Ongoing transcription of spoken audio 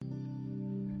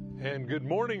And good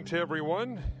morning to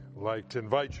everyone. I'd like to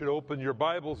invite you to open your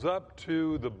Bibles up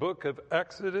to the book of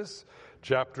Exodus,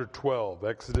 chapter 12.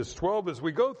 Exodus 12, as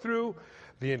we go through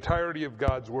the entirety of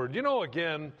God's Word. You know,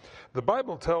 again, the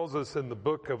Bible tells us in the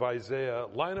book of Isaiah,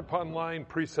 line upon line,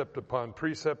 precept upon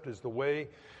precept is the way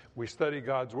we study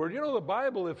God's Word. You know, the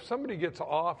Bible, if somebody gets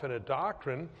off in a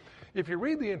doctrine, if you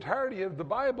read the entirety of the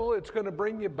Bible, it's going to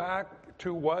bring you back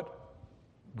to what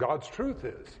God's truth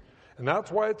is. And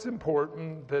that's why it's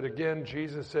important that, again,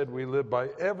 Jesus said we live by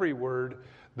every word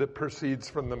that proceeds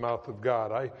from the mouth of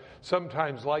God. I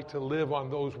sometimes like to live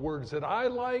on those words that I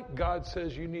like. God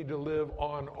says you need to live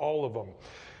on all of them.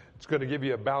 It's going to give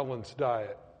you a balanced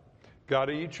diet. Got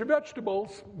to eat your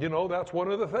vegetables. You know, that's one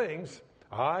of the things.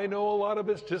 I know a lot of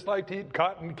us just like to eat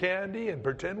cotton candy and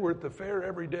pretend we're at the fair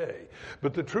every day.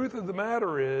 But the truth of the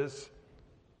matter is,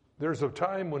 there's a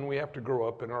time when we have to grow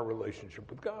up in our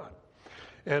relationship with God.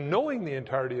 And knowing the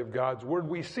entirety of God's Word,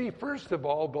 we see, first of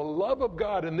all, the love of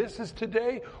God. And this is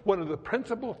today one of the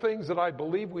principal things that I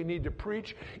believe we need to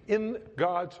preach in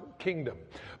God's kingdom.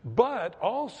 But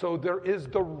also there is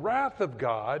the wrath of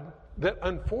God that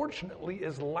unfortunately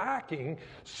is lacking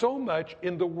so much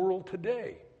in the world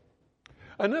today.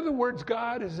 In other words,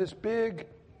 God is this big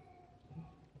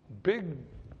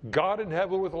God in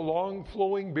heaven with a long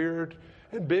flowing beard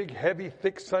and big, heavy,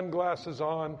 thick sunglasses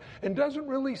on, and doesn't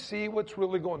really see what's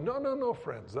really going on. No,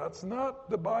 friends. That's not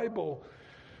the Bible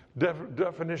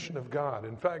definition of God.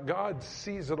 In fact, God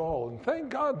sees it all, and thank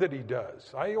God that He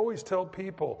does. I always tell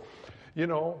people, you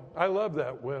know, I love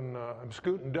that when I'm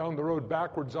scooting down the road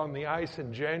backwards on the ice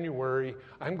in January,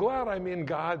 I'm glad I'm in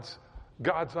God's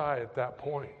eye at that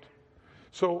point.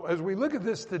 So as we look at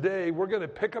this today, we're going to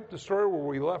pick up the story where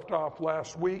we left off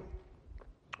last week.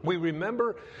 We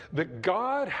remember that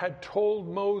God had told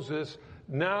Moses,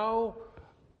 now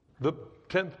the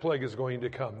 10th plague is going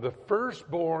to come. The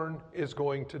firstborn is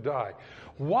going to die.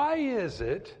 Why is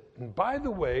it, and by the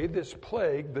way, this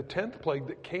plague, the 10th plague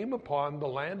that came upon the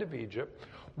land of Egypt,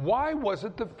 why was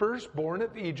it the firstborn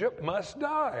of Egypt must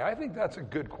die? I think that's a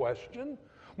good question.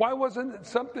 Why wasn't it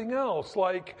something else,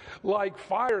 like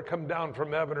fire come down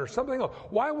from heaven or something else?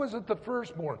 Why was it the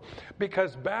firstborn?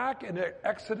 Because back in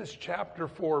Exodus chapter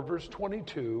 4, verse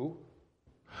 22,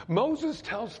 Moses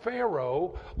tells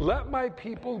Pharaoh, let my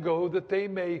people go that they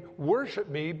may worship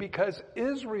me because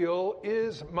Israel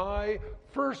is my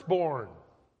firstborn.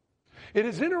 It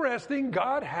is interesting,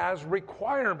 God has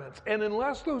requirements, and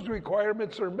unless those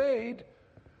requirements are made,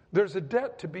 there's a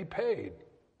debt to be paid.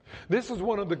 This is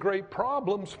one of the great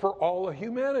problems for all of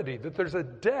humanity, that there's a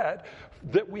debt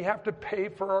that we have to pay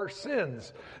for our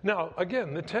sins. Now,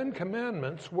 again, the 10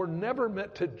 Commandments were never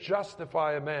meant to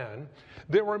justify a man.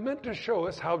 They were meant to show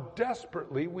us how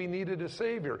desperately we needed a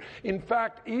Savior. In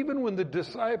fact, even when the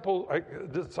disciples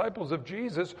of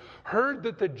Jesus heard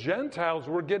that the Gentiles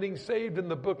were getting saved in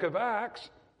the book of Acts,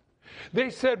 they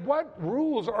said, what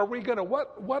rules are we going to,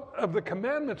 what of the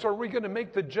commandments are we going to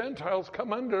make the Gentiles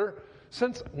come under,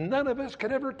 since none of us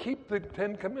could ever keep the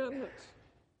 10 Commandments?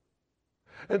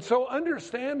 And so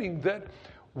understanding that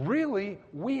really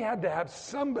we had to have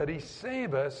somebody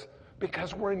save us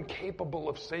because we're incapable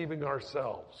of saving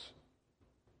ourselves.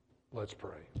 Let's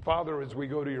pray. Father, as we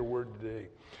go to your word today,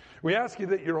 we ask you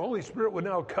that your Holy Spirit would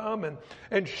now come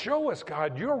and show us,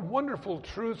 God, your wonderful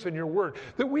truths in your word,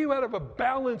 that we would have a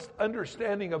balanced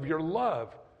understanding of your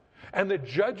love and the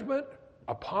judgment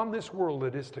upon this world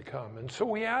that is to come. And so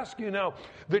we ask you now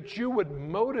that you would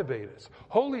motivate us.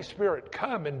 Holy Spirit,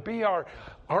 come and be our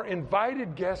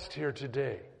invited guest here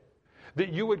today.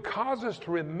 That you would cause us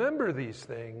to remember these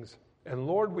things. And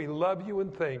Lord, we love you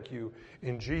and thank you.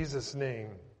 In Jesus' name,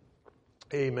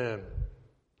 amen.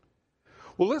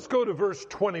 Well, let's go to verse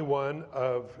 21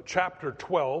 of chapter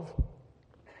 12.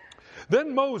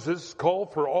 Then Moses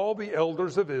called for all the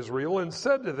elders of Israel and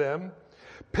said to them,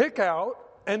 pick out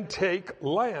and take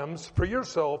lambs for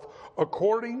yourself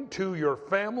according to your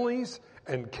families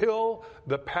and kill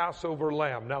the Passover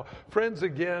lamb. Now, friends,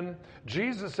 again,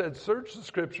 Jesus said, search the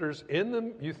scriptures. In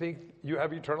them you think you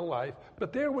have eternal life,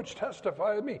 but they're which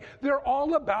testify of me. They're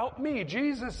all about me.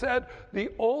 Jesus said the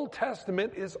Old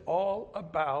Testament is all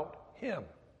about him.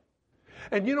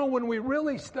 And you know, when we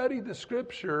really study the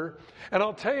scripture, and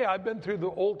I'll tell you, I've been through the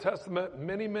Old Testament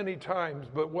many, many times,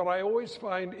 but what I always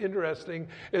find interesting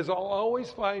is I'll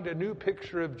always find a new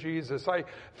picture of Jesus. I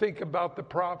think about the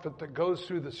prophet that goes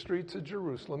through the streets of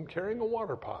Jerusalem carrying a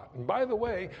water pot. And by the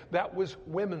way, that was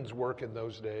women's work in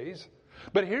those days.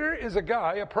 But here is a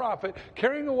guy, a prophet,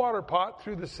 carrying a water pot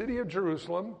through the city of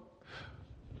Jerusalem,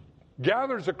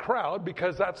 gathers a crowd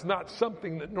because that's not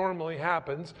something that normally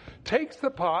happens, takes the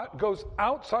pot, goes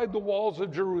outside the walls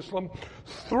of Jerusalem,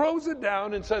 throws it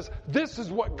down and says, this is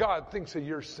what God thinks of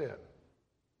your sin.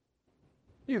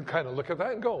 You kind of look at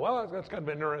that and go, well, that's kind of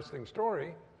an interesting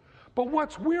story. But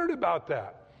what's weird about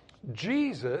that?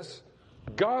 Jesus,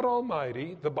 God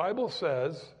Almighty, the Bible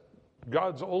says,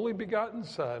 God's only begotten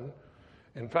Son,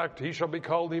 in fact, he shall be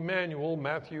called Emmanuel,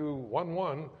 Matthew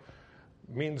 1:1,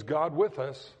 means God with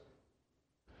us,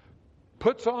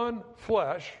 puts on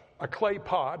flesh, a clay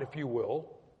pot, if you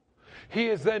will. He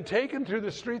is then taken through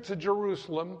the streets of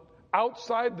Jerusalem,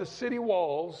 outside the city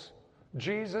walls.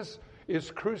 Jesus is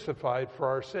crucified for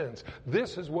our sins.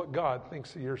 This is what God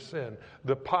thinks of your sin.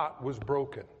 The pot was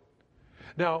broken.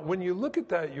 Now, when you look at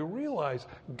that, you realize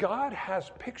God has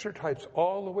picture types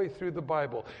all the way through the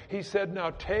Bible. He said, now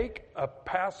take a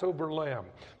Passover lamb.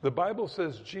 The Bible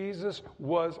says Jesus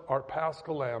was our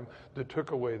Paschal lamb that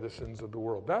took away the sins of the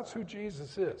world. That's who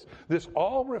Jesus is. This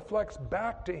all reflects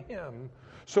back to him,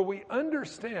 so we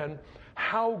understand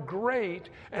how great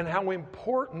and how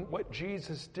important what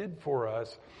Jesus did for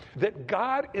us, that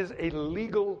God is a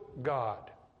legal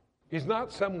God. He's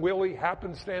not some willy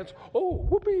happenstance, oh,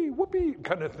 whoopee, whoopee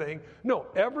kind of thing. No,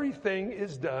 everything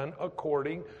is done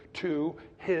according to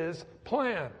his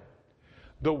plan.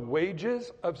 The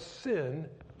wages of sin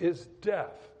is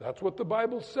death. That's what the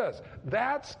Bible says.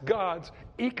 That's God's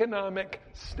economic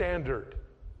standard.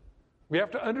 We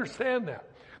have to understand that.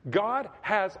 God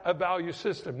has a value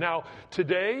system. Now,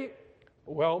 today,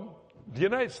 well, the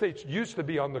United States used to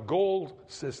be on the gold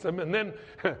system, and then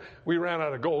we ran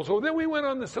out of gold. So then we went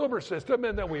on the silver system,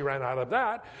 and then we ran out of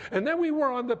that. And then we were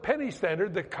on the penny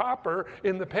standard, the copper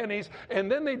in the pennies,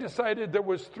 and then they decided there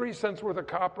was 3 cents worth of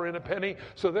copper in a penny,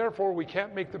 so therefore we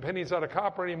can't make the pennies out of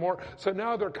copper anymore. So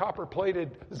now they're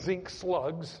copper-plated zinc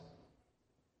slugs.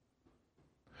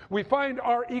 We find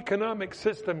our economic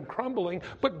system crumbling,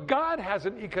 but God has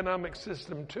an economic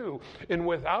system too. And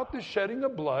without the shedding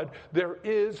of blood, there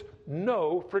is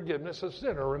no forgiveness of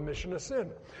sin or remission of sin.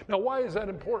 Now, why is that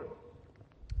important?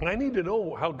 And I need to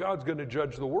know how God's going to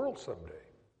judge the world someday.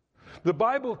 The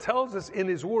Bible tells us in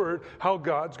his word how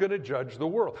God's going to judge the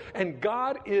world. And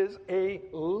God is a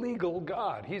legal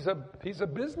God. He's a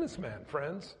businessman,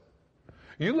 friends.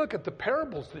 You look at the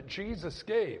parables that Jesus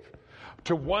gave.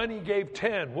 To one he gave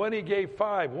 10, one he gave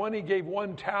 5, one he gave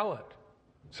 1 talent.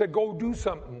 Said, go do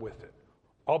something with it.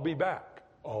 I'll be back.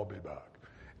 I'll be back.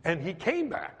 And he came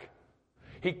back.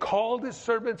 He called his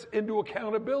servants into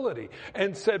accountability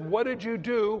and said, what did you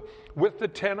do with the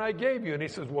 10 I gave you? And he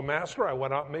says, well, master, I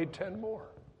went out and made 10 more.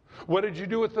 What did you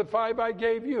do with the 5 I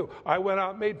gave you? I went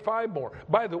out and made 5 more.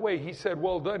 By the way, he said,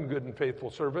 well done, good and faithful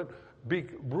servant. Be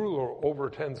ruler over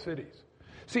 10 cities.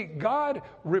 See, God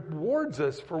rewards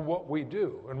us for what we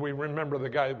do. And we remember the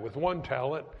guy with 1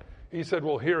 talent. He said,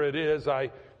 well, here it is.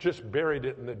 I just buried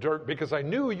it in the dirt because I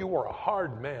knew you were a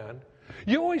hard man.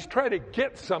 You always try to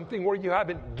get something where you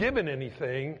haven't given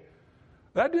anything.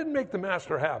 That didn't make the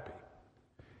master happy.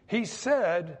 He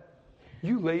said,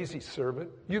 you lazy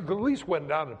servant, you at least went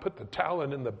down and put the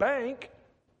talent in the bank.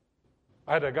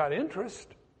 I'd have got interest.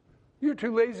 You're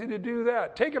too lazy to do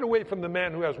that. Take it away from the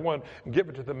man who has 1 and give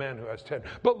it to the man who has 10.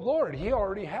 But Lord, he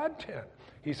already had 10.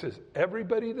 He says,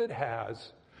 everybody that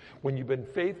has, when you've been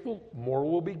faithful, more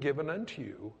will be given unto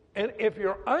you. And if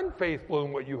you're unfaithful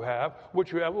in what you have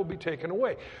will be taken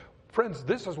away. Friends,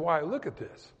 this is why I look at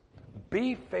this.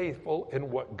 Be faithful in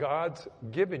what God's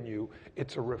given you.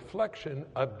 It's a reflection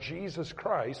of Jesus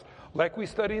Christ. Like we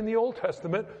study in the Old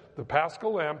Testament, the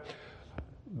Paschal Lamb.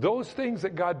 Those things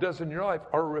that God does in your life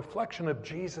are a reflection of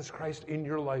Jesus Christ in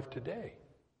your life today.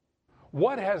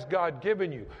 What has God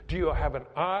given you? Do you have an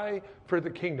eye for the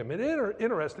kingdom? And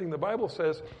interesting, the Bible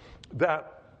says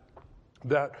that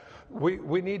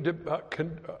we need to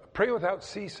pray without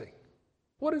ceasing.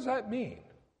 What does that mean?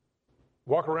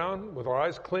 Walk around with our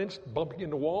eyes clenched, bumping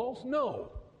into walls? No.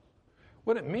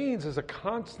 What it means is a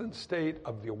constant state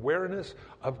of the awareness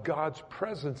of God's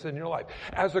presence in your life.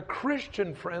 As a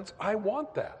Christian, friends, I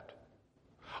want that.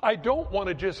 I don't want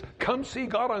to just come see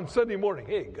God on Sunday morning.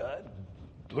 Hey, God,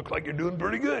 look like you're doing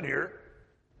pretty good here.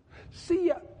 See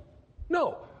ya.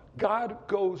 No, God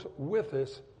goes with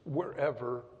us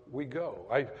wherever we go.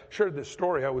 I shared this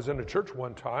story. I was in a church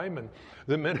one time, and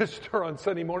the minister on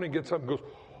Sunday morning gets up and goes,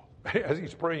 as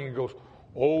he's praying, he goes,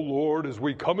 oh, Lord, as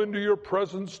we come into your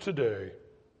presence today.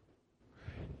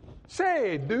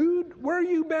 Say, dude, where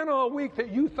you been all week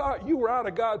that you thought you were out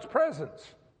of God's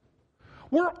presence?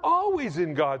 We're always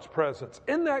in God's presence.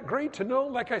 Isn't that great to know?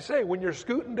 Like I say, when you're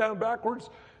scooting down backwards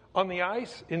on the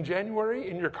ice in January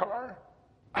in your car,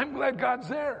 I'm glad God's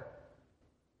there.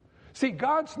 See,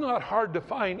 God's not hard to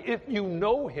find if you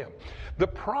know Him. The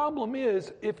problem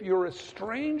is, if you're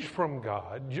estranged from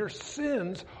God, your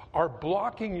sins are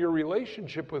blocking your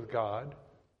relationship with God.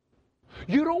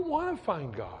 You don't want to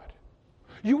find God.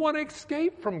 You want to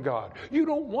escape from God. You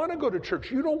don't want to go to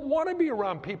church. You don't want to be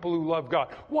around people who love God.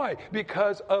 Why?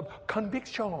 Because of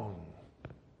conviction.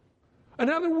 In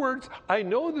other words, I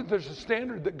know that there's a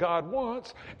standard that God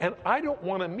wants, and I don't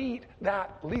want to meet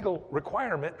that legal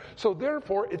requirement, so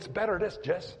therefore it's better to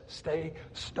just stay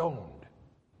stoned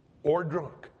or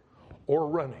drunk or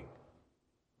running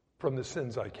from the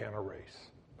sins I can't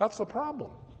erase. That's the problem.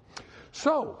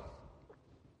 So,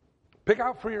 pick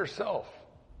out for yourself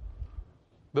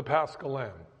the Paschal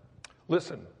Lamb.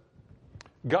 Listen,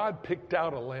 God picked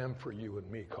out a lamb for you and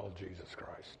me called Jesus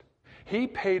Christ. He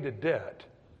paid a debt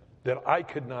that I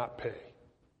could not pay.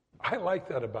 I like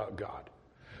that about God.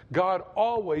 God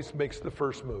always makes the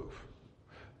first move.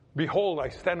 Behold, I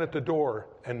stand at the door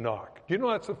and knock. Do you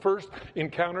know that's the first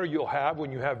encounter you'll have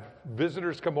when you have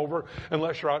visitors come over,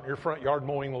 unless you're out in your front yard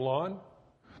mowing the lawn?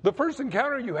 The first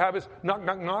encounter you have is knock,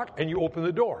 knock, knock, and you open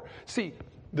the door. See,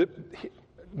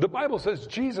 the Bible says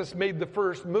Jesus made the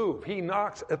first move. He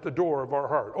knocks at the door of our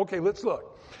heart. Okay, let's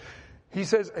look. He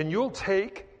says, and you'll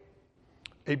take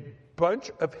a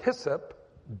bunch of hyssop,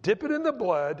 dip it in the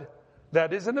blood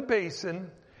that is in a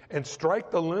basin, and strike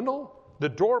the lintel, the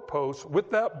doorpost with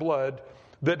that blood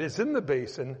that is in the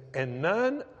basin, and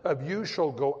none of you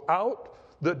shall go out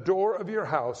the door of your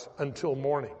house until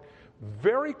morning.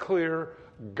 Very clear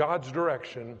God's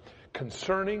direction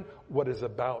concerning what is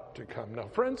about to come. Now,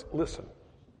 friends, listen.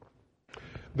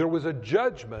 There was a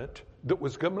judgment that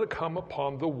was going to come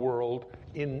upon the world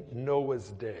in Noah's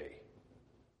day.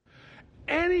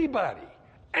 Anybody,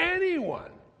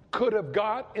 anyone could have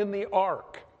got in the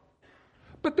ark.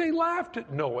 But they laughed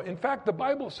at Noah. In fact, the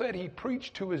Bible said he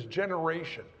preached to his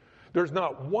generation. There's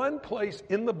not one place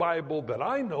in the Bible that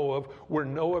I know of where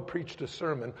Noah preached a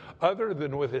sermon other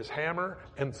than with his hammer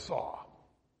and saw.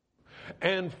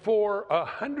 And for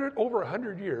over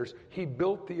 100 years, he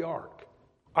built the ark.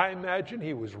 I imagine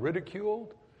he was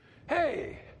ridiculed.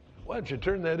 Hey, why don't you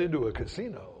turn that into a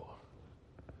casino?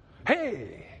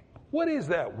 Hey, what is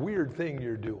that weird thing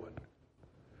you're doing?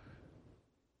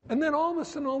 And then all of a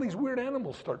sudden, all these weird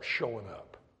animals start showing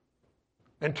up.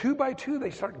 And 2 by 2,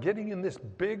 they start getting in this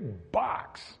big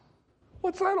box.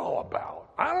 What's that all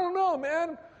about? I don't know,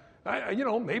 man.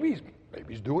 Maybe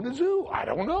he's doing a zoo. I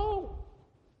don't know.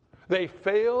 They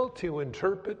fail to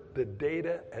interpret the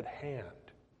data at hand.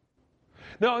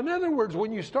 Now, in other words,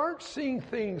 when you start seeing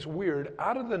things weird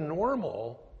out of the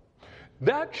normal,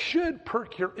 that should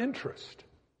perk your interest.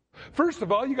 First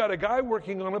of all, you got a guy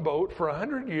working on a boat for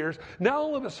 100 years. Now,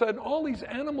 all of a sudden, all these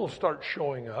animals start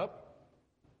showing up.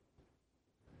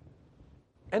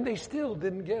 And they still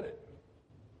didn't get it.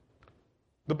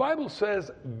 The Bible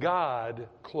says God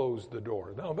closed the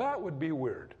door. Now, that would be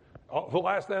weird. The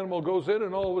last animal goes in,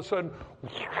 and all of a sudden,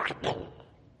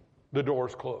 the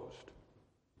door's closed.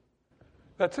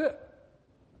 That's it.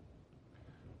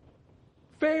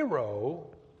 Pharaoh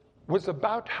was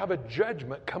about to have a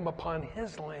judgment come upon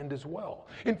his land as well.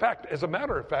 In fact, as a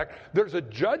matter of fact, there's a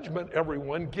judgment,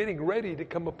 everyone, getting ready to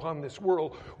come upon this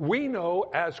world. We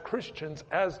know as Christians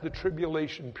as the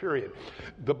tribulation period.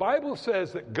 The Bible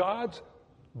says that God's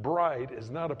bride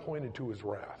is not appointed to his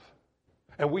wrath.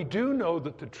 And we do know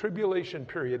that the tribulation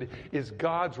period is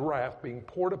God's wrath being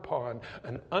poured upon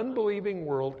an unbelieving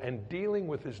world and dealing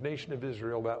with his nation of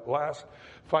Israel, that last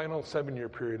final 7-year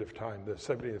period of time, the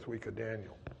 70th week of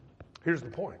Daniel. Here's the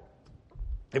point.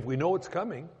 If we know it's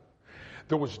coming,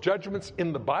 there was judgments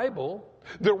in the Bible.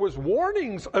 There was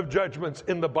warnings of judgments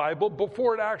in the Bible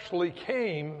before it actually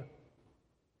came.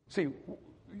 See,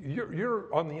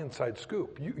 you're on the inside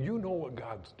scoop. You know what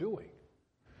God's doing.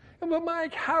 But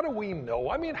Mike, how do we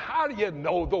know? I mean, how do you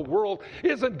know the world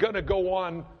isn't going to go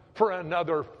on for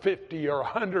another 50 or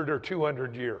 100 or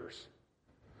 200 years?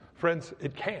 Friends,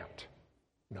 it can't.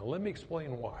 Now, let me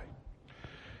explain why.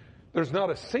 There's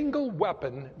not a single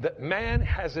weapon that man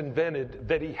has invented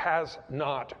that he has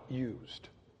not used.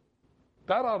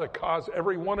 That ought to cause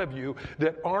every one of you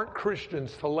that aren't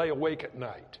Christians to lay awake at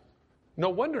night. No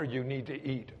wonder you need to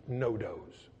eat no-dos.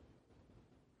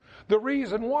 The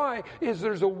reason why is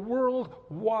there's a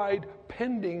worldwide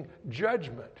pending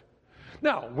judgment.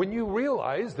 Now, when you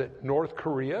realize that North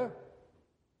Korea,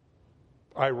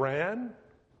 Iran,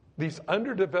 these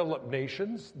underdeveloped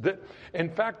nations, that in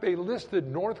fact they listed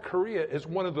North Korea as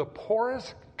one of the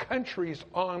poorest countries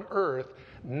on earth,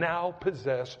 now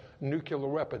possess nuclear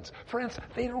weapons. Friends,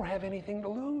 they don't have anything to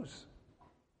lose.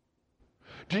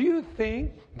 Do you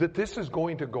think that this is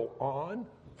going to go on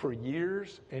for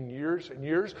years and years and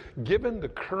years, given the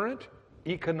current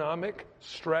economic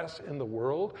stress in the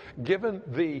world, given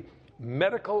the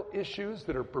medical issues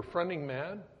that are confronting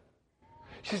man.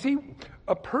 You see,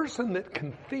 a person that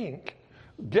can think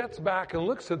gets back and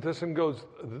looks at this and goes,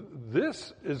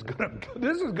 this is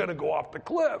gonna go off the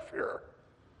cliff here.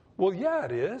 Well, yeah,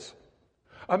 it is.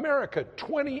 America,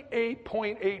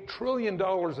 $28.8 trillion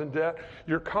in debt.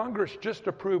 Your Congress just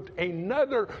approved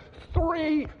another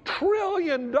 $3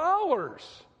 trillion. Now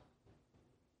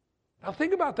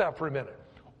think about that for a minute.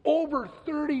 Over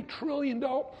 $30 trillion.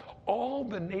 All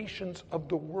the nations of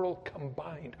the world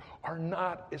combined are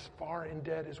not as far in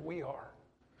debt as we are.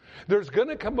 There's going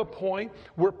to come a point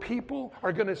where people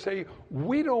are going to say,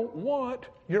 we don't want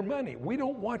your money. We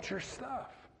don't want your stuff.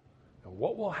 And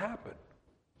what will happen?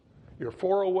 Your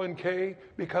 401k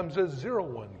becomes a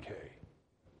 01k.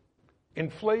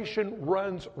 Inflation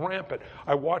runs rampant.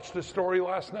 I watched a story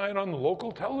last night on the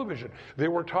local television. They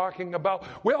were talking about,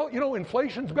 well,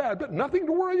 inflation's bad, but nothing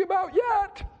to worry about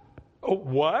yet. Oh,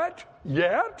 what?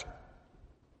 Yet?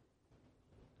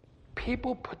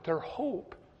 People put their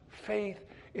hope, faith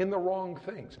in the wrong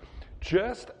things.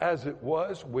 Just as it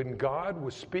was when God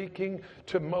was speaking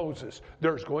to Moses,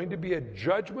 there's going to be a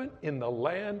judgment in the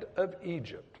land of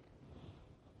Egypt.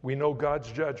 We know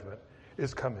God's judgment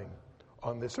is coming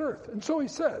on this earth. And so he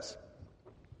says,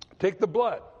 take the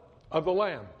blood of the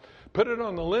lamb, put it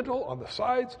on the lintel, on the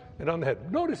sides, and on the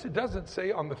head. Notice it doesn't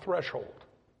say on the threshold.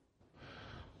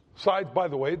 Sides, by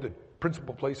the way, the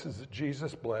principal places that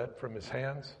Jesus bled, from his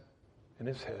hands and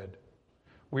his head.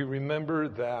 We remember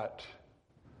that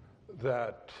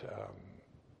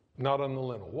not on the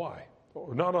lintel. Why?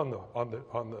 Not on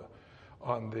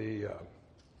the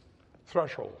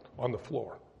threshold, on the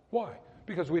floor. Why?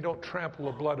 Because we don't trample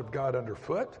the blood of God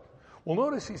underfoot. Well,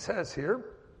 notice he says here,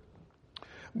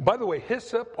 by the way,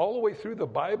 hyssop all the way through the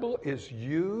Bible is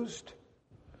used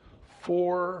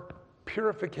for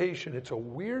purification. It's a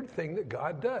weird thing that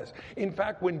God does. In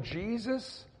fact, when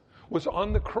Jesus was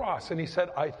on the cross and he said,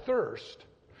 I thirst,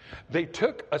 they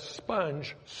took a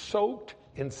sponge soaked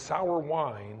in sour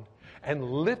wine and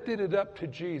lifted it up to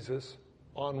Jesus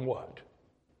on what?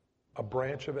 A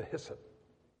branch of a hyssop.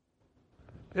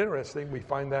 Interesting, we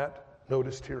find that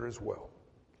noticed here as well.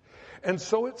 And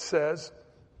so it says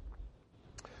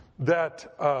that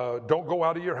don't go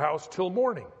out of your house till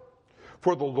morning,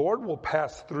 for the Lord will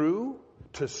pass through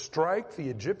to strike the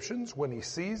Egyptians when he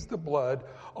sees the blood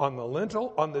on the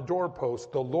lintel, on the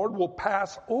doorpost. The Lord will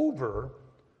pass over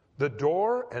the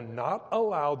door and not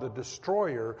allow the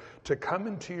destroyer to come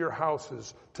into your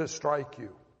houses to strike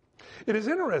you. It is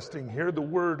interesting here, the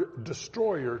word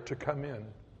destroyer, to come in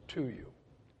to you.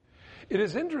 It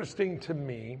is interesting to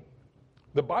me,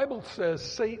 the Bible says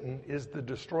Satan is the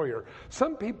destroyer.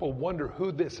 Some people wonder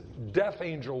who this death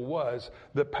angel was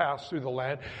that passed through the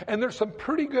land, and there's some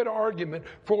pretty good argument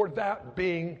for that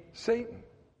being Satan.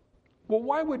 Well,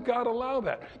 why would God allow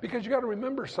that? Because you got to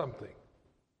remember something.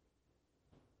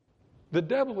 The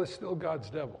devil is still God's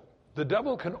devil. The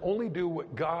devil can only do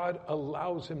what God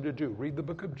allows him to do. Read the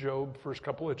book of Job, first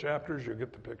couple of chapters, you'll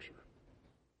get the picture.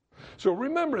 So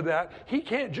remember that. He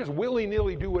can't just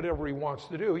willy-nilly do whatever he wants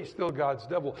to do. He's still God's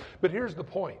devil. But here's the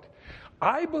point.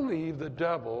 I believe the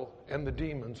devil and the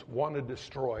demons want to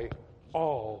destroy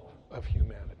all of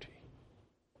humanity.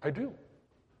 I do.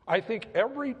 I think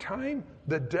every time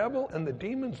the devil and the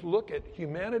demons look at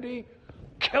humanity,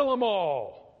 kill them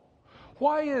all.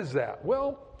 Why is that?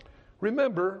 Well,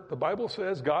 remember, the Bible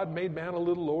says God made man a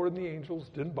little lower than the angels,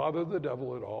 didn't bother the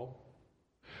devil at all.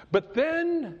 But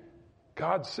then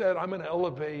God said, I'm going to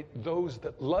elevate those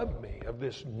that love me, of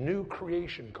this new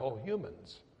creation called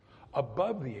humans,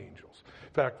 above the angels.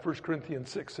 In fact, 1 Corinthians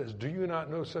 6 says, do you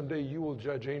not know someday you will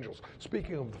judge angels?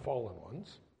 Speaking of the fallen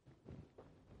ones.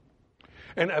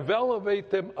 And elevate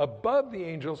them above the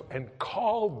angels and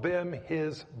call them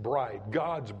his bride,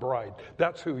 God's bride.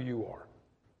 That's who you are.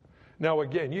 Now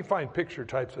again, you find picture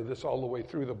types of this all the way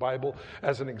through the Bible.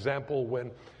 As an example,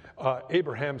 when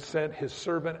Abraham sent his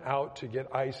servant out to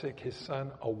get Isaac, his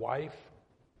son, a wife.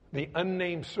 The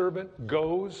unnamed servant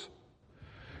goes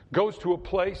to a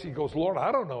place. He goes, Lord,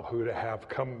 I don't know who to have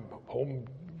come home,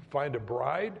 find a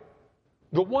bride.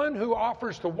 The one who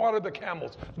offers to water the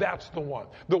camels, that's the one.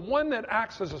 The one that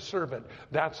acts as a servant,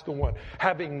 that's the one.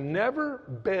 Having never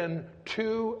been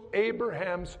to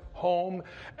Abraham's home,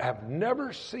 have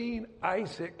never seen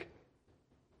Isaac,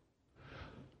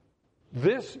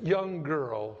 this young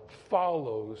girl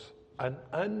follows an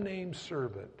unnamed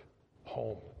servant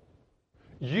home.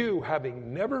 You,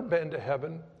 having never been to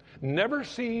heaven, never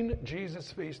seen Jesus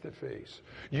face to face,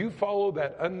 you follow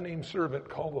that unnamed servant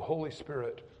called the Holy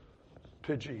Spirit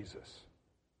to Jesus.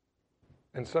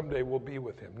 And someday we'll be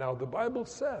with him. Now, the Bible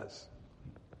says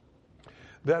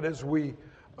that as we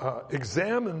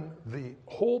examine the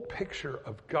whole picture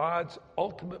of God's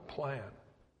ultimate plan,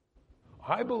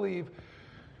 I believe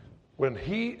when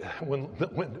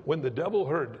the devil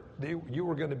heard you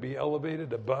were going to be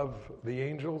elevated above the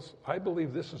angels, I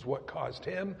believe this is what caused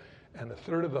him and a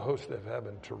third of the host of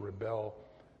heaven to rebel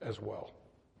as well.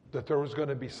 That there was going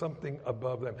to be something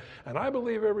above them. And I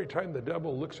believe every time the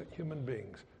devil looks at human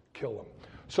beings, kill them.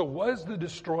 So was the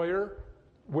destroyer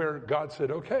where God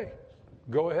said, okay,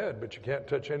 go ahead, but you can't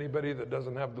touch anybody that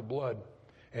doesn't have the blood.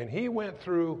 And he went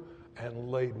through and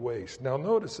laid waste. Now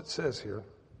notice it says here,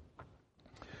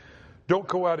 don't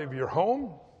go out of your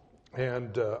home.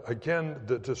 And again,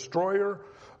 the destroyer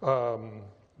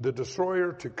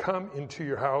to come into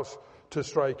your house to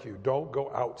strike you. Don't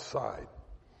go outside.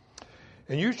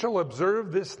 And you shall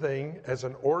observe this thing as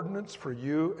an ordinance for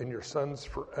you and your sons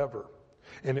forever.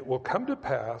 And it will come to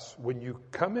pass when you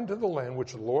come into the land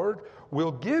which the Lord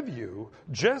will give you,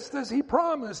 just as he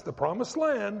promised, the promised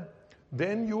land,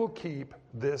 then you will keep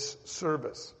this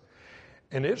service.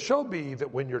 And it shall be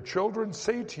that when your children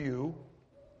say to you,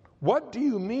 what do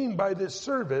you mean by this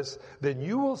service? Then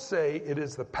you will say, it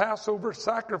is the Passover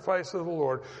sacrifice of the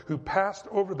Lord, who passed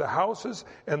over the houses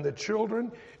and the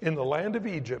children in the land of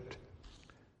Egypt,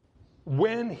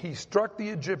 when he struck the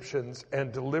Egyptians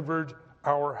and delivered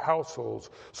our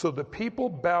households. So the people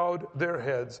bowed their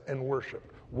heads and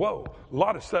worshiped. Whoa, a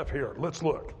lot of stuff here. Let's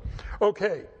look.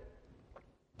 Okay.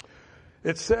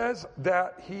 It says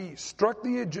that he struck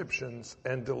the Egyptians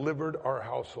and delivered our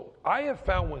household. I have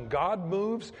found when God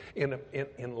moves in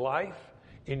life,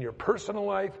 in your personal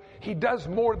life, he does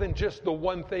more than just the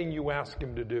one thing you ask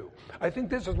him to do. I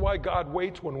think this is why God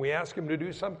waits when we ask him to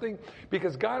do something,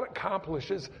 because God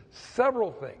accomplishes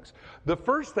several things. The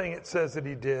first thing it says that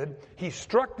he did, he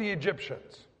struck the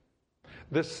Egyptians.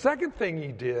 The second thing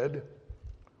he did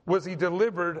was he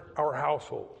delivered our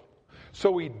household.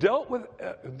 So he dealt with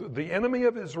the enemy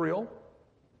of Israel,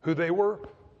 who they were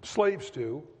slaves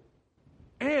to,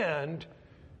 and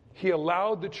he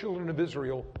allowed the children of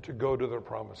Israel to go to their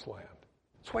promised land.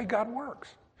 That's the way God works.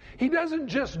 He doesn't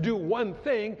just do one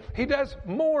thing. He does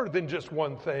more than just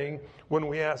one thing when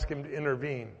we ask him to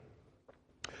intervene.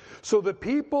 So the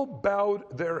people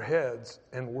bowed their heads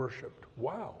and worshiped.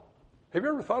 Wow. Have you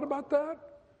ever thought about that?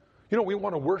 You know, we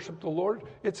want to worship the Lord.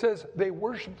 It says they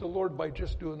worship the Lord by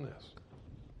just doing this.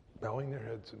 Bowing their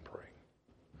heads and praying.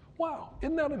 Wow.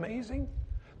 Isn't that amazing?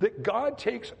 That God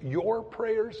takes your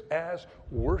prayers as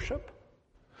worship.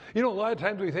 You know, a lot of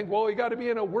times we think, well, we got to be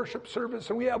in a worship service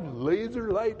and we have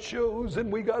laser light shows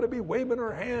and we got to be waving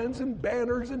our hands and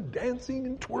banners and dancing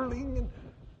and twirling. And,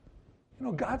 you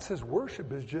know, God says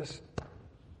worship is just,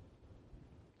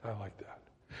 I like that.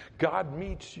 God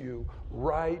meets you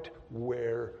right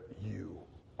where you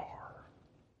are.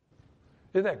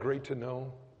 Isn't that great to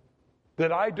know?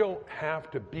 That I don't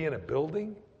have to be in a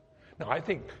building. Now, I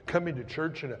think coming to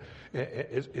church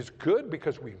is good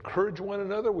because we encourage one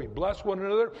another, we bless one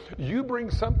another. You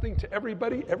bring something to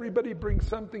everybody, everybody brings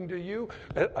something to you.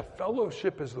 A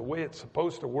fellowship is the way it's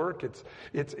supposed to work.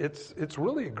 It's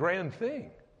really a grand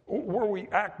thing, where we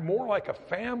act more like a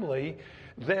family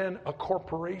than a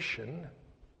corporation.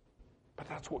 But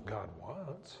that's what God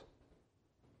wants.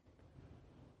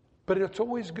 But it's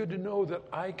always good to know that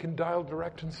I can dial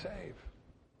direct and save.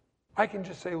 I can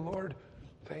just say, Lord,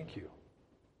 thank you.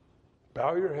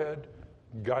 Bow your head.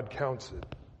 God counts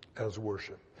it as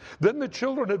worship. Then the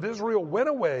children of Israel went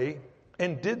away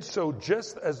and did so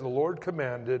just as the Lord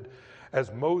commanded,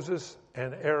 as Moses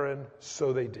and Aaron,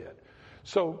 so they did.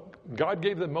 So God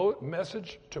gave the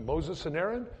message to Moses and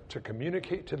Aaron to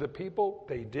communicate to the people.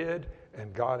 They did,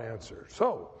 and God answered.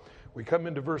 So we come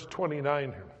into verse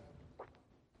 29 here.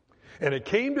 And it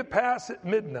came to pass at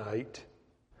midnight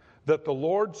that the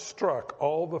Lord struck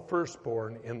all the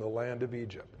firstborn in the land of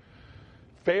Egypt.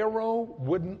 Pharaoh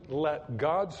wouldn't let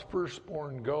God's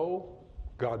firstborn go.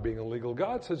 God being a legal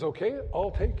God says, okay, I'll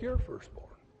take your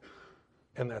firstborn.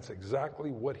 And that's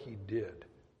exactly what he did.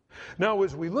 Now,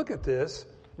 as we look at this,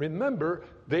 remember,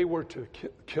 they were to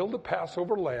kill the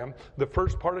Passover lamb, the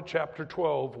first part of chapter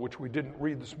 12, which we didn't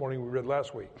read this morning, we read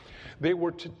last week. They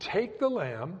were to take the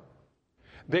lamb,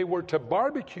 they were to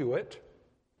barbecue it,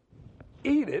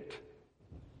 eat it,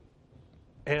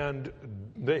 and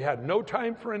they had no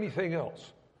time for anything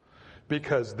else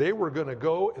because they were going to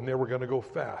go and they were going to go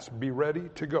fast. Be ready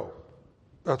to go.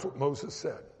 That's what Moses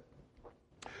said.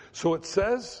 So it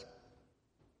says,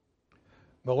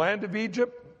 the land of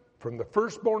Egypt, from the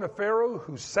firstborn of Pharaoh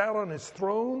who sat on his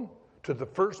throne to the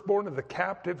firstborn of the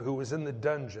captive who was in the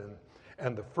dungeon,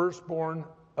 and the firstborn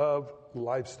of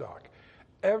livestock.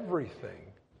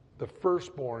 Everything, the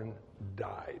firstborn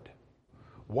died.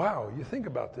 Wow, you think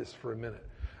about this for a minute.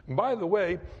 And by the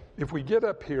way, if we get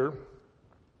up here,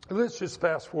 let's just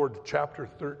fast forward to chapter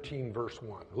 13, verse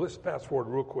 1. Let's fast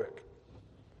forward real quick.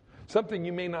 Something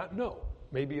you may not know,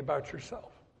 maybe about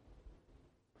yourself.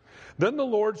 Then the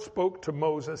Lord spoke to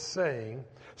Moses, saying,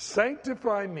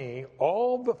 sanctify me,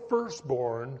 all the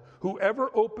firstborn, whoever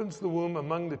opens the womb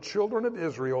among the children of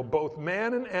Israel, both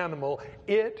man and animal,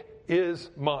 it is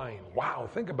mine. Wow,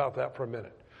 think about that for a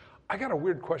minute. I got a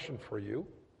weird question for you.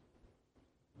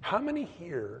 How many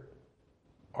here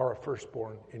are a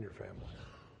firstborn in your family?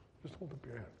 Just hold up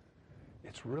your hand.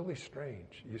 It's really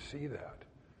strange. You see that.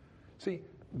 See,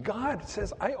 God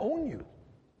says, I own you.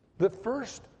 The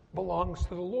first belongs to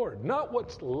the Lord, not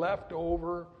what's left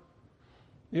over.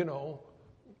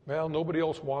 Well, nobody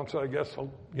else wants it, I guess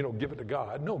I'll, give it to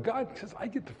God. No, God says, I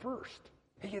get the first.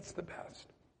 He gets the best.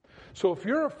 So if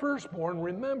you're a firstborn,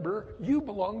 remember, you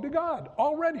belong to God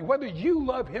already. Whether you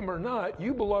love him or not,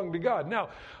 you belong to God. Now,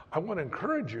 I want to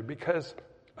encourage you because,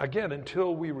 again,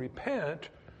 until we repent,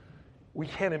 we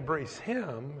can't embrace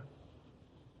him.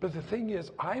 But the thing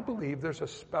is, I believe there's a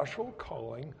special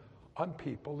calling on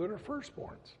people that are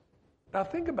firstborns. Now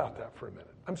think about that for a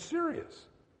minute. I'm serious.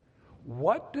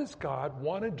 What does God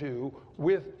want to do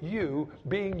with you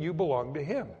being you belong to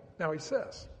him? Now he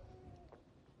says,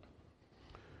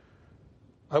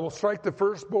 I will strike the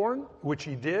firstborn, which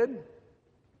he did,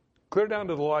 clear down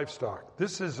to the livestock.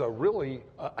 This is an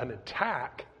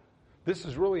attack. This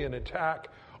is really an attack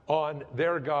on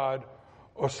their god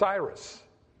Osiris,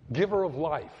 giver of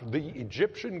life, the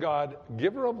Egyptian god,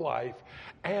 giver of life,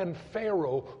 and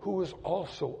Pharaoh, who is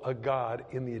also a god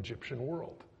in the Egyptian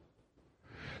world.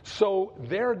 So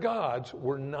their gods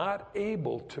were not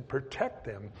able to protect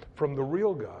them from the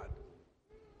real God.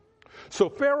 So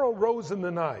Pharaoh rose in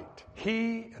the night,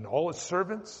 he and all his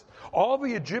servants, all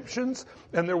the Egyptians,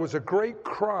 and there was a great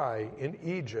cry in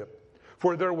Egypt,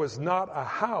 for there was not a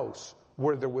house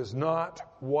where there was not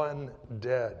one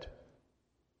dead.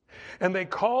 And they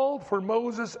called for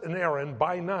Moses and Aaron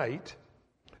by night,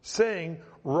 saying,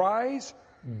 rise,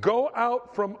 go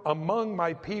out from among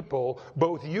my people,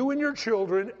 both you and your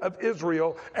children of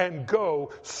Israel, and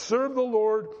go serve the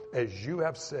Lord as you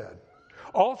have said.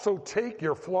 Also take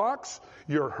your flocks,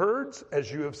 your herds,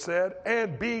 as you have said,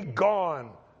 and be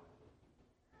gone.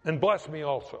 And bless me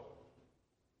also.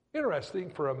 Interesting,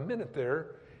 for a minute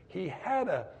there, he had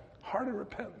a heart of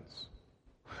repentance.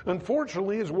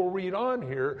 Unfortunately, as we'll read on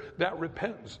here, that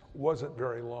repentance wasn't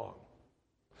very long.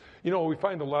 We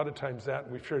find a lot of times that,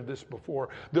 and we've shared this before,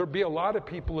 there'll be a lot of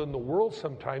people in the world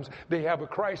sometimes, they have a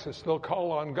crisis, they'll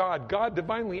call on God. God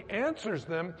divinely answers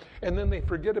them, and then they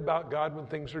forget about God when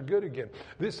things are good again.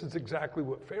 This is exactly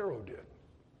what Pharaoh did.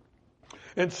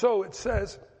 And so it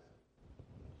says,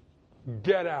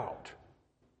 get out.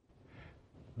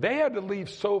 They had to leave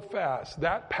so fast,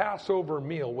 that Passover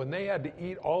meal, when they had to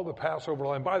eat all the Passover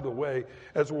lamb. By the way,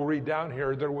 as we'll read down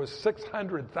here, there was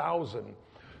 600,000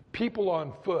 people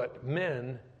on foot,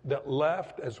 men, that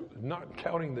left, as not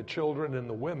counting the children and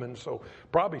the women, so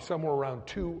probably somewhere around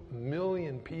 2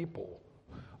 million people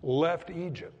left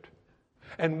Egypt.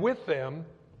 And with them,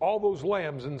 all those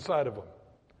lambs inside of them.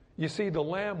 You see, the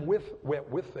lamb went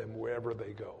with them wherever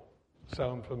they go.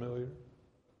 Sound familiar?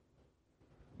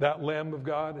 That Lamb of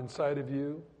God inside of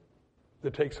you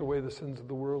that takes away the sins of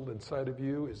the world inside of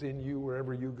you is in you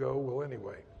wherever you go. Well,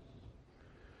 anyway.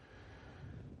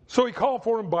 So he called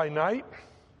for them by night.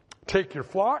 Take your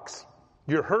flocks,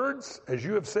 your herds, as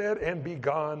you have said, and be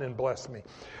gone and bless me.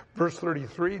 Verse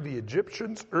 33, the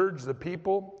Egyptians urged the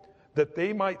people that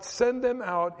they might send them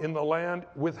out in the land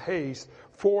with haste,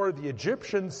 for the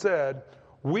Egyptians said,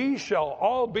 we shall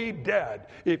all be dead.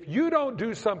 If you don't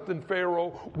do something,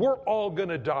 Pharaoh, we're all going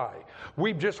to die.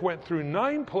 We've just went through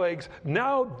 9 plagues.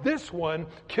 Now this one,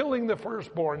 killing the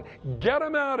firstborn. Get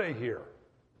them out of here.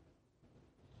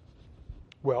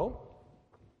 Well,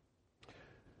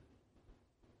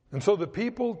 and so the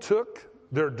people took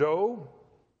their dough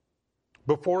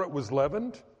before it was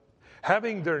leavened,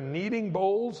 having their kneading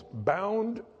bowls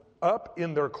bound up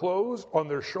in their clothes on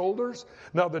their shoulders.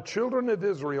 Now the children of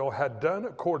Israel had done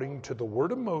according to the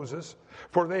word of Moses,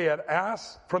 for they had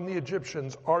asked from the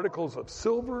Egyptians articles of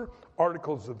silver,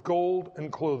 articles of gold,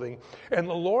 and clothing. And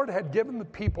the Lord had given the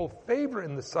people favor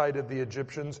in the sight of the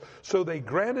Egyptians, so they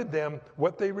granted them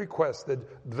what they requested.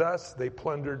 Thus they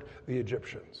plundered the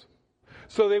Egyptians.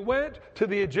 So they went to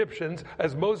the Egyptians,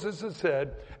 as Moses had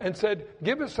said, and said,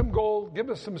 give us some gold, give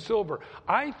us some silver.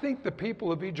 I think the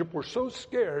people of Egypt were so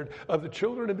scared of the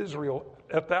children of Israel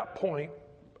at that point,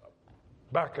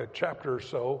 back a chapter or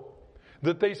so,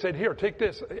 that they said, here, take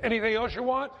this. Anything else you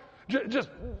want? Just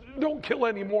don't kill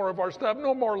any more of our stuff.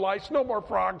 No more lice, no more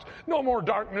frogs, no more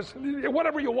darkness.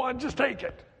 Whatever you want, just take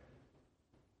it.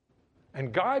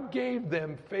 And God gave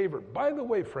them favor. By the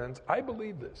way, friends, I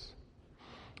believe this.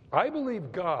 I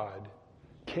believe God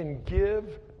can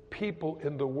give people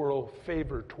in the world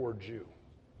favor towards you.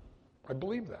 I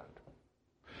believe that.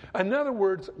 In other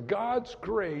words, God's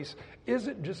grace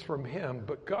isn't just from Him,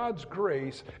 but God's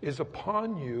grace is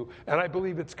upon you, and I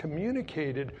believe it's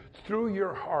communicated through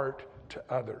your heart to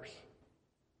others.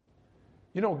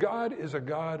 You know, God is a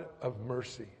God of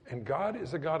mercy, and God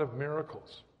is a God of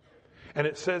miracles. And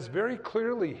it says very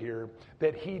clearly here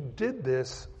that He did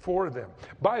this for them.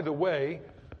 By the way,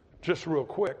 just real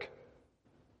quick,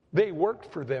 they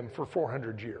worked for them for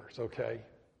 400 years, okay?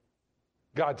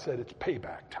 God said it's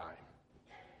payback time.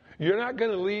 You're not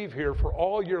going to leave here for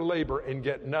all your labor and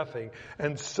get nothing.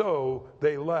 And so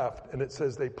they left, and it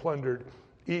says they plundered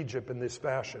Egypt in this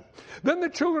fashion. Then the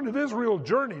children of Israel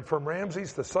journeyed from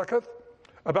Ramses to Succoth,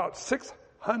 about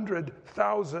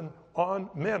 600,000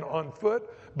 men on foot,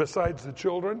 besides the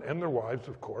children and their wives,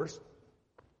 of course.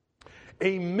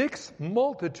 A mixed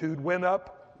multitude went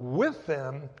up with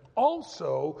them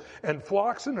also, and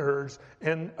flocks and herds,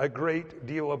 and a great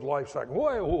deal of livestock.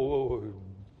 Whoa,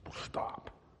 stop.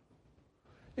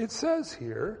 It says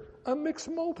here, a mixed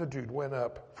multitude went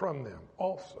up from them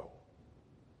also.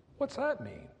 What's that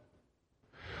mean?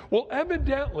 Well,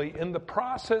 evidently in the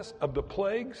process of the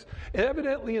plagues,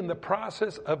 evidently in the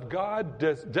process of God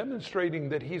demonstrating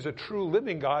that He's a true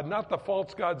living God, not the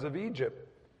false gods of Egypt,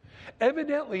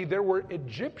 evidently there were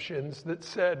Egyptians that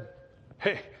said,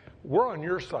 hey, we're on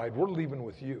your side, we're leaving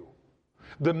with you.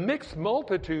 The mixed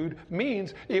multitude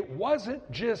means it wasn't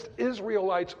just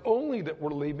Israelites only that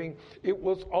were leaving, it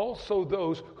was also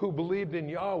those who believed in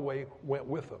Yahweh went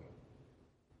with them.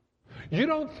 You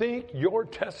don't think your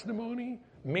testimony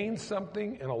means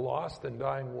something in a lost and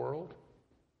dying world?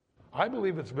 I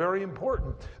believe it's very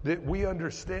important that we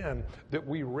understand that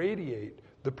we radiate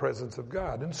the presence of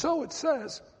God. And so it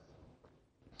says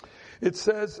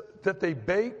that they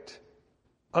baked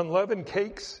unleavened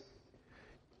cakes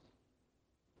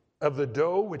of the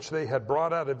dough which they had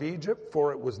brought out of Egypt,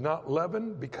 for it was not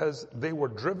leavened, because they were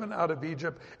driven out of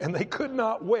Egypt, and they could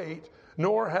not wait,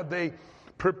 nor had they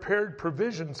prepared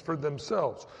provisions for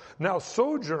themselves. Now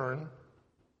sojourn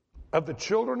of the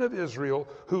children of Israel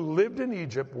who lived in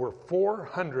Egypt were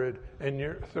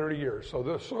 430 years. So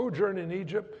the sojourn in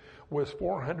Egypt was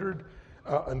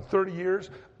 430 years.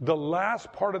 The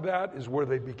last part of that is where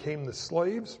they became the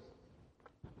slaves.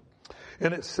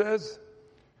 And it says,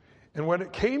 and when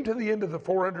it came to the end of the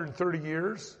 430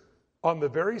 years, on the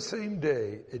very same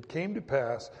day, it came to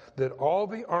pass that all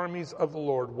the armies of the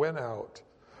Lord went out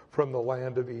from the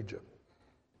land of Egypt.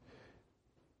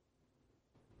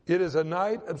 It is a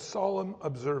night of solemn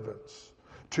observance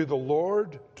to the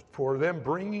Lord for them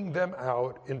bringing them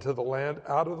out of the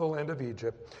land of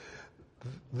Egypt.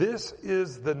 This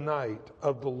is the night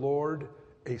of the Lord,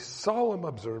 a solemn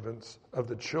observance of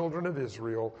the children of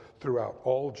Israel throughout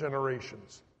all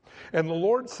generations. And the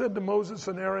Lord said to Moses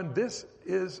and Aaron, this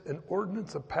is an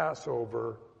ordinance of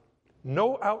Passover.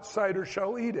 No outsider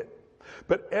shall eat it.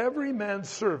 But every man's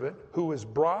servant who is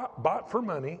bought for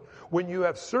money, when you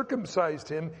have circumcised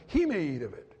him, he may eat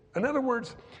of it. In other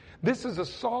words, this is a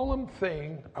solemn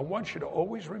thing I want you to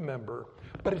always remember,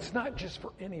 but it's not just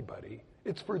for anybody.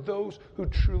 It's for those who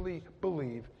truly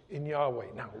believe in Yahweh.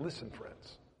 Now listen,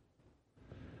 friends.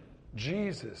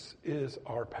 Jesus is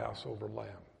our Passover lamb.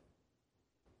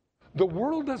 The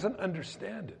world doesn't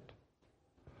understand it.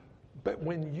 But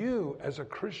when you, as a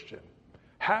Christian,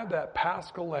 have that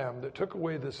Paschal lamb that took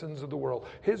away the sins of the world,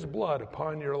 His blood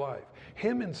upon your life,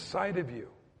 Him inside of you,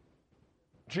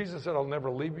 Jesus said, I'll never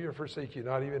leave you or forsake you,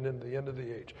 not even in the end of the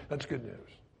age. That's good news.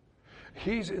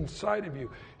 He's inside of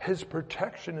you. His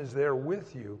protection is there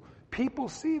with you. People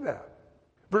see that.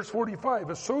 Verse 45,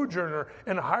 a sojourner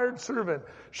and a hired servant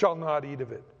shall not eat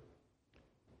of it.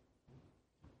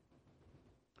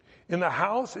 In the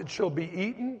house it shall be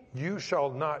eaten. You shall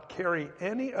not carry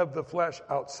any of the flesh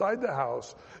outside the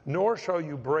house, nor shall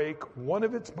you break one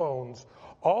of its bones.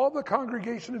 All the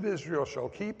congregation of Israel shall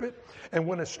keep it. And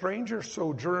when a stranger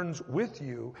sojourns with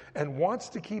you and wants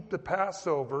to keep the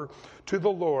Passover to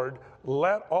the Lord,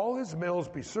 let all his males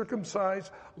be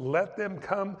circumcised. Let them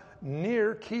come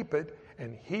near, keep it,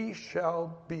 and he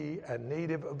shall be a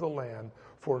native of the land.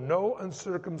 For no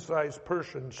uncircumcised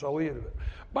person shall eat of it.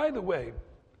 By the way,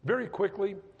 very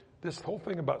quickly, this whole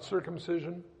thing about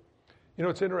circumcision, you know,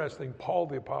 it's interesting. Paul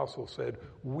the Apostle said,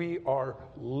 we are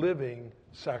living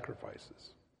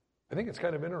sacrifices. I think it's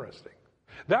kind of interesting.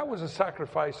 That was a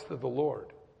sacrifice to the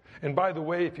Lord. And by the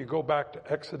way, if you go back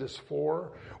to Exodus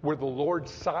 4, where the Lord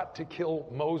sought to kill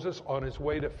Moses on his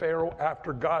way to Pharaoh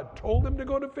after God told him to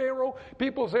go to Pharaoh,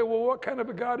 people say, well, what kind of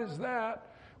a God is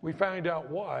that? We find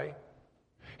out why.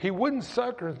 He wouldn't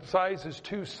circumcise his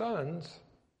 2 sons.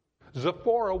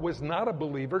 Zipporah was not a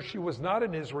believer. She was not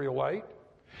an Israelite.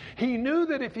 He knew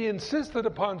that if he insisted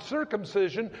upon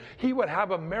circumcision, he would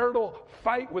have a marital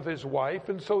fight with his wife,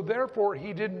 and so therefore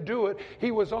he didn't do it.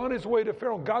 He was on his way to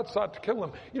Pharaoh. God sought to kill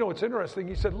him. You know, it's interesting.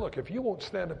 He said, look, if you won't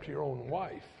stand up to your own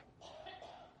wife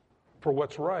for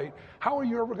what's right, how are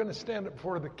you ever going to stand up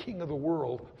before the king of the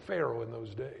world, Pharaoh, in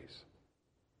those days?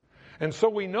 And so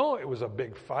we know it was a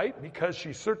big fight because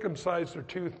she circumcised her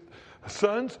 2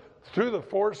 sons, threw the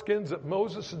foreskins at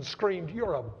Moses and screamed,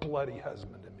 you're a bloody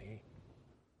husband to me.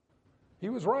 He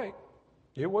was right.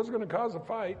 It was going to cause a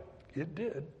fight. It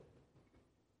did.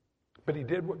 But he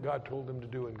did what God told him to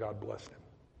do, and God blessed him.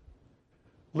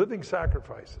 Living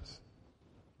sacrifices.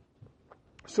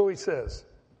 So he says,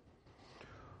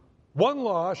 1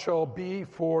 law shall be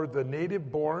for the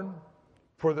native born,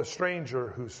 for the stranger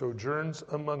who sojourns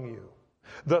among you.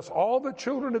 Thus all the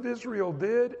children of Israel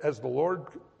did as the Lord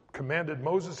commanded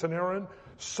Moses and Aaron,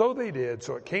 so they did.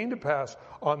 So it came to pass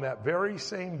on that very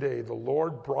same day the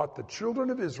Lord brought the children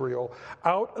of Israel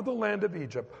out of the land of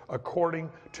Egypt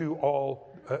according to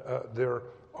all their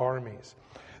armies.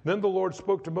 Then the Lord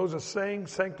spoke to Moses, saying,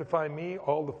 sanctify me,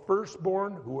 all the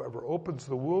firstborn, whoever opens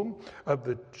the womb of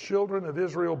the children of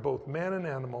Israel, both man and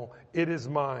animal, it is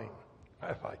mine.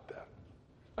 I like that.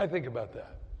 I think about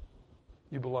that.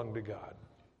 You belong to God.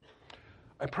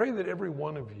 I pray that every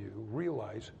one of you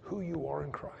realize who you are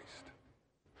in Christ.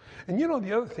 And you know,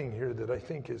 the other thing here that I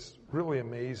think is really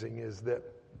amazing is that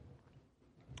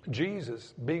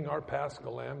Jesus, being our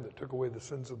Paschal Lamb that took away the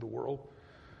sins of the world,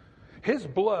 his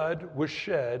blood was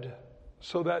shed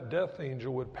so that death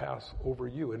angel would pass over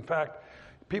you. In fact,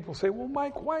 people say, well,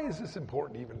 Mike, why is this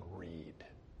important to even read?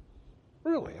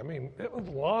 Really? I mean, it was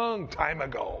a long time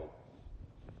ago.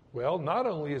 Well, not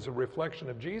only is it a reflection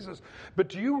of Jesus, but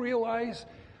do you realize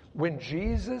when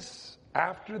Jesus,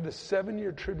 after the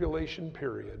 7-year tribulation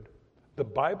period, the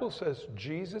Bible says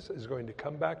Jesus is going to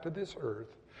come back to this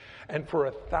earth, and for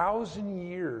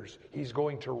 1,000 years, he's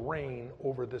going to reign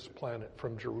over this planet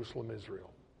from Jerusalem,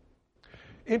 Israel.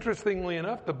 Interestingly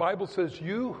enough, the Bible says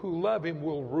you who love him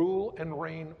will rule and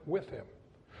reign with him.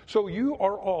 So you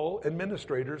are all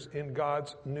administrators in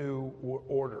God's new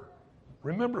order.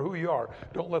 Remember who you are.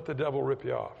 Don't let the devil rip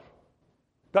you off.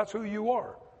 That's who you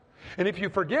are. And if you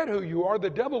forget who you are, the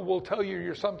devil will tell you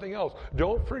you're something else.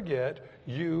 Don't forget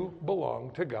you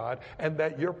belong to God and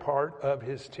that you're part of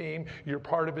his team. You're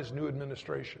part of his new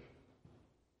administration.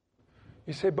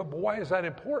 You say, but why is that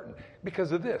important?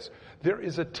 Because of this. There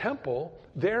is a temple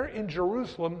there in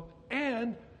Jerusalem,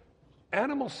 and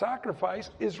animal sacrifice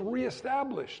is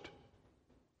reestablished.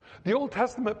 The Old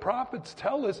Testament prophets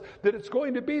tell us that it's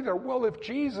going to be there. Well, if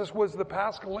Jesus was the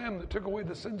Paschal Lamb that took away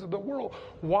the sins of the world,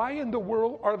 why in the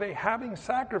world are they having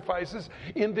sacrifices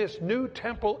in this new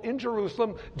temple in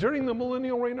Jerusalem during the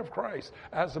millennial reign of Christ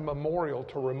as a memorial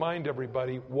to remind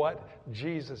everybody what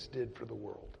Jesus did for the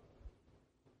world?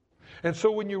 And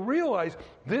so when you realize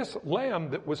this lamb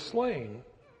that was slain,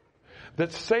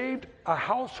 that saved a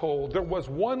household, there was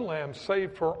one lamb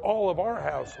saved for all of our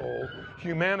household,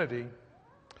 humanity,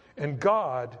 and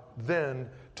God then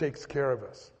takes care of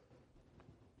us.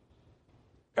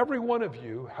 Every one of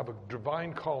you have a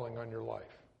divine calling on your life.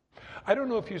 I don't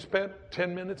know if you spent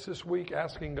 10 minutes this week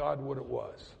asking God what it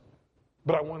was,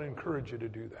 but I want to encourage you to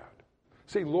do that.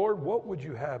 Say, Lord, what would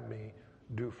you have me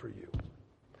do for you?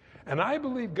 And I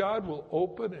believe God will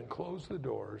open and close the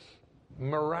doors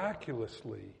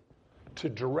miraculously to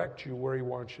direct you where he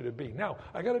wants you to be. Now,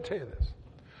 I got to tell you this.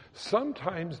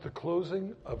 Sometimes the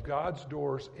closing of God's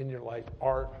doors in your life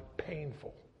are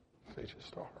painful. They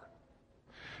just are.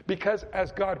 Because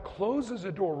as God closes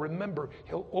a door, remember,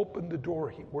 he'll open the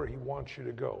door where he wants you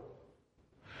to go.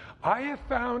 I have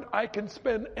found I can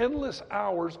spend endless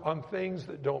hours on things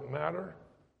that don't matter,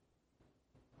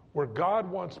 where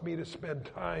God wants me to spend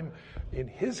time in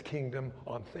his kingdom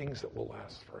on things that will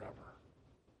last forever.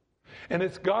 And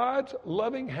it's God's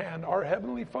loving hand, our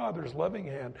Heavenly Father's loving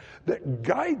hand, that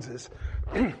guides us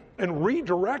and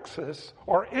redirects us,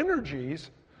 our energies,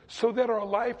 so that our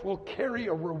life will carry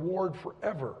a reward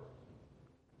forever.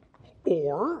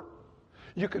 Or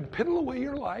you can piddle away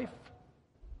your life.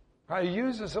 I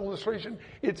use this illustration.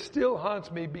 It still haunts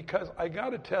me because I got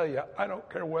to tell you, I don't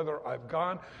care whether I've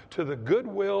gone to the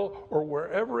Goodwill or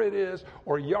wherever it is,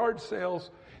 or yard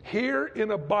sales, here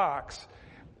in a box,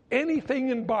 anything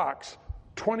in box,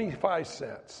 25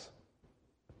 cents.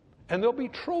 And there'll be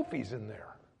trophies in there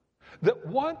that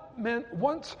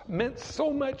once meant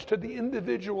so much to the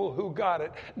individual who got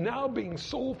it, now being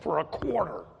sold for a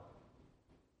quarter.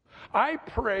 I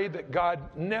pray that God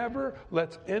never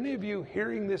lets any of you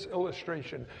hearing this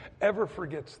illustration ever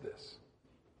forgets this.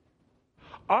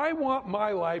 I want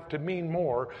my life to mean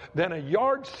more than a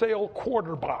yard sale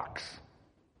quarter box.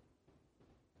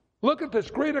 Look at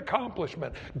this great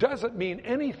accomplishment. Doesn't mean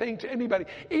anything to anybody.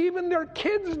 Even their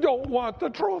kids don't want the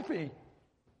trophy.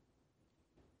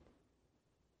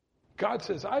 God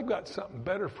says, I've got something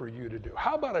better for you to do.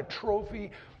 How about a trophy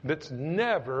that's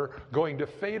never going to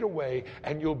fade away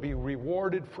and you'll be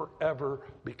rewarded forever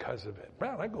because of it?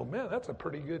 Man, I go, man, that's a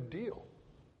pretty good deal.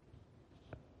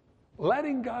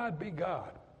 Letting God be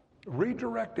God.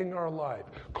 Redirecting our life.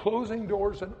 Closing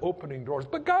doors and opening doors.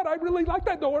 But God, I really like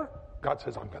that door. God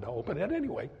says, I'm going to open it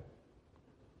anyway.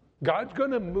 God's going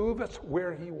to move us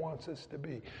where He wants us to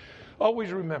be.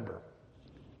 Always remember,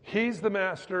 He's the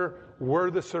master, we're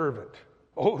the servant.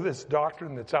 Oh, this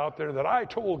doctrine that's out there that I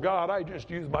told God I just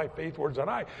use my faith words and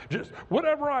I just,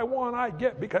 whatever I want I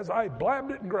get because I blabbed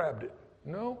it and grabbed it.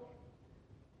 No.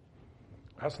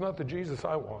 That's not the Jesus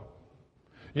I want.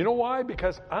 You know why?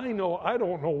 Because I know I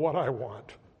don't know what I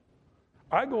want.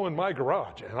 I go in my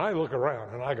garage and I look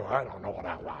around and I go, I don't know what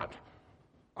I want.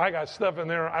 I got stuff in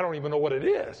there, I don't even know what it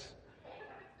is.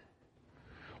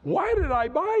 Why did I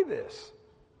buy this?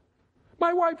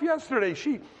 My wife yesterday,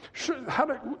 she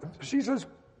says,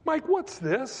 Mike, what's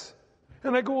this?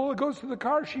 And I go, well, it goes to the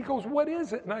car. She goes, what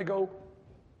is it? And I go,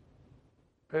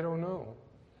 I don't know.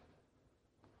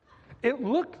 It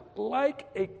looked like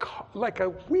a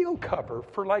wheel cover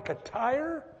for like a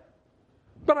tire,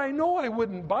 but I know I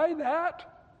wouldn't buy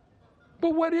that.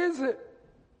 But what is it?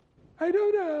 I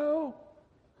don't know.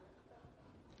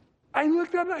 I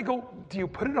looked at it and I go, do you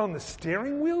put it on the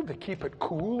steering wheel to keep it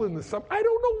cool in the summer? I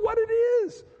don't know what it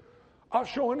is. I'll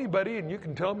show anybody and you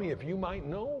can tell me if you might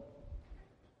know.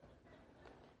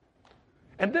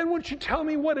 And then once you tell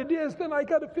me what it is, then I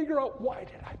got to figure out, why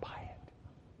did I buy it?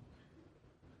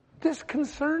 This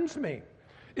concerns me.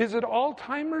 Is it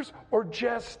Alzheimer's or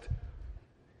just,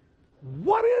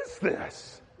 what is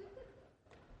this?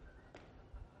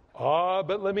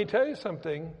 But let me tell you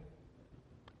something.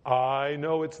 I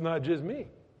know it's not just me.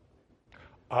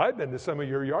 I've been to some of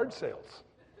your yard sales.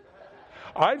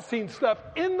 I've seen stuff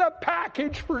in the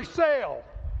package for sale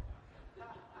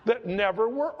that never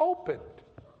were opened.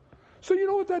 So you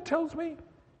know what that tells me?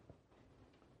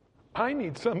 I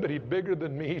need somebody bigger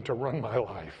than me to run my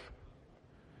life.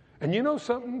 And you know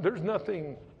something? There's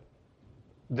nothing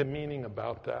demeaning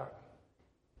about that.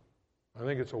 I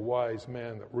think it's a wise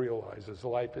man that realizes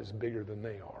life is bigger than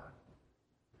they are.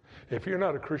 If you're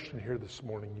not a Christian here this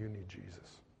morning, you need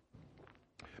Jesus.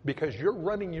 Because you're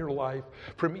running your life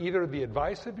from either the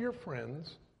advice of your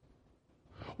friends,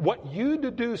 what you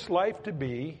deduce life to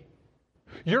be,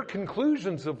 your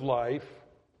conclusions of life,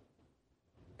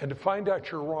 and to find out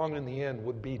you're wrong in the end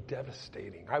would be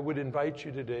devastating. I would invite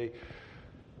you today,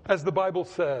 as the Bible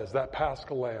says, that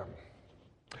Paschal Lamb.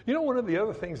 You know, one of the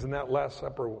other things in that Last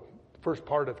Supper, first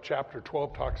part of chapter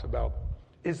 12 talks about,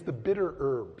 is the bitter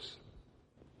herbs.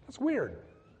 It's weird.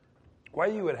 Why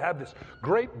you would have this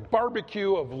great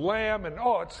barbecue of lamb and,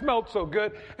 oh, it smelled so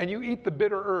good, and you eat the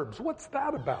bitter herbs. What's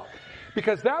that about?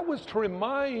 Because that was to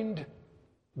remind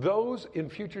those in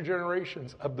future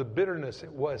generations of the bitterness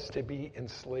it was to be in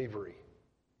slavery.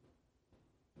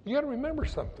 You got to remember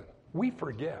something. We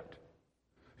forget.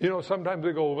 You know, sometimes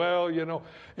they go, well, you know,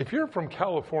 if you're from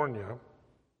California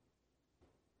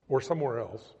or somewhere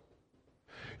else,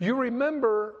 you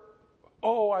remember,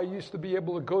 oh, I used to be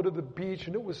able to go to the beach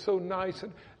and it was so nice.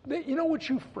 And you know what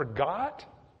you forgot?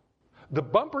 The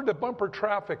bumper-to-bumper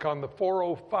traffic on the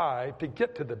 405 to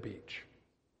get to the beach.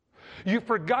 You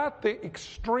forgot the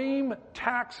extreme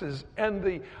taxes and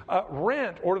the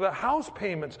rent or the house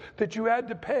payments that you had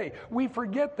to pay. We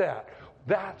forget that.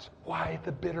 That's why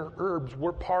the bitter herbs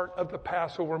were part of the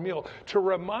Passover meal. To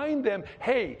remind them,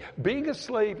 hey, being a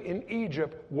slave in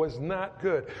Egypt was not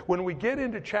good. When we get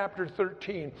into chapter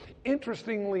 13,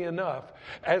 interestingly enough,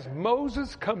 as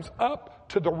Moses comes up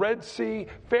to the Red Sea,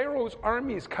 Pharaoh's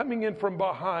army is coming in from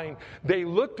behind. They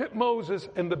looked at Moses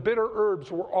and the bitter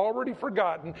herbs were already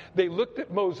forgotten. They looked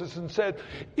at Moses and said,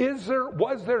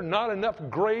 was there not enough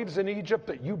graves in Egypt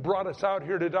that you brought us out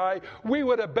here to die? We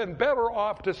would have been better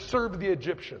off to serve the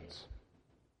Egyptians.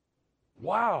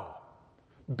 Wow.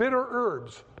 Bitter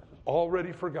herbs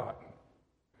already forgotten.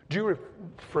 Do you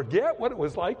forget what it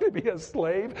was like to be a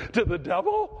slave to the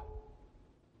devil?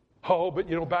 Oh, but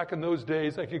back in those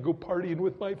days, I could go partying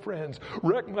with my friends,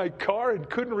 wreck my car, and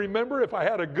couldn't remember if I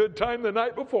had a good time the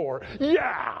night before.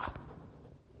 Yeah!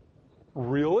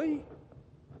 Really?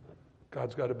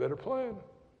 God's got a better plan.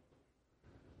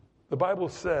 The Bible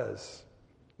says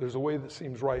there's a way that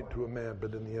seems right to a man,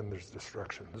 but in the end there's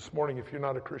destruction. This morning, if you're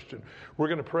not a Christian, we're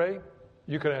going to pray.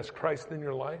 You can ask Christ in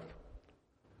your life.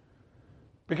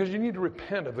 Because you need to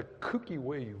repent of the kooky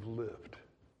way you've lived.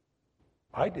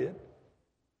 I did.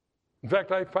 In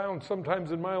fact, I found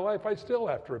sometimes in my life I still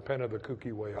have to repent of the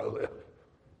kooky way I live.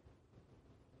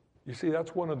 You see,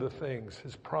 that's one of the things,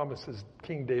 his promises,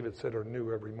 King David said, are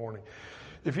new every morning.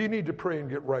 If you need to pray and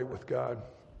get right with God,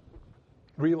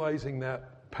 realizing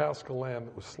that Paschal lamb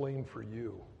that was slain for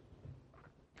you,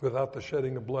 without the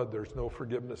shedding of blood, there's no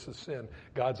forgiveness of sin.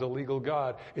 God's a legal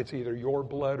God. It's either your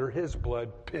blood or his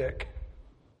blood. Pick.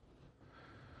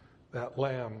 That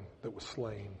lamb that was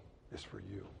slain is for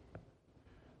you.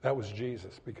 That was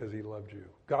Jesus because he loved you.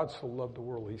 God so loved the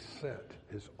world, he sent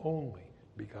his only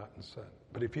begotten Son.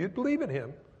 But if you believe in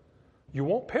him, you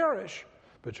won't perish,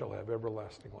 but you'll have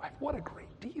everlasting life. What a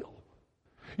great deal.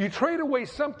 You trade away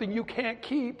something you can't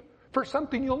keep for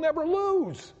something you'll never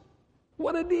lose.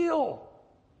 What a deal.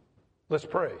 Let's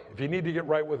pray. If you need to get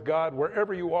right with God,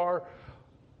 wherever you are,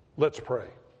 let's pray.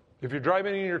 If you're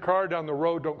driving in your car down the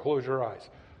road, don't close your eyes.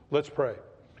 Let's pray.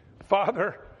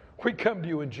 Father, we come to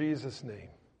you in Jesus' name.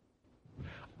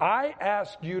 I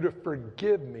ask you to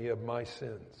forgive me of my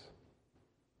sins.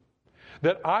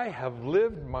 That I have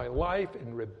lived my life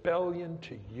in rebellion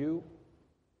to you,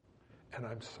 and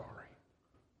I'm sorry.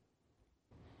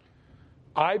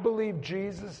 I believe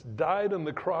Jesus died on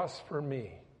the cross for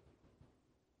me.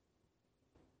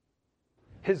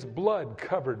 His blood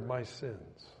covered my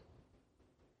sins.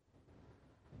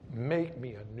 Make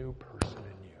me a new person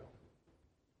in you.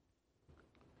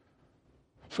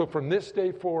 So from this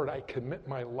day forward, I commit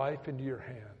my life into your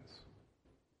hands.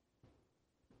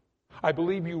 I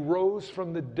believe you rose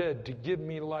from the dead to give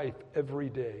me life every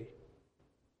day.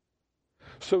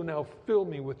 So now fill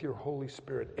me with your Holy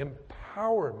Spirit.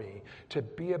 Empower me to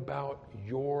be about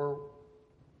your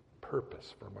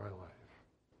purpose for my life.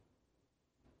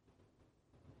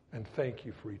 And thank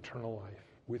you for eternal life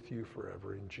with you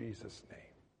forever. In Jesus'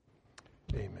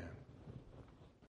 name, amen.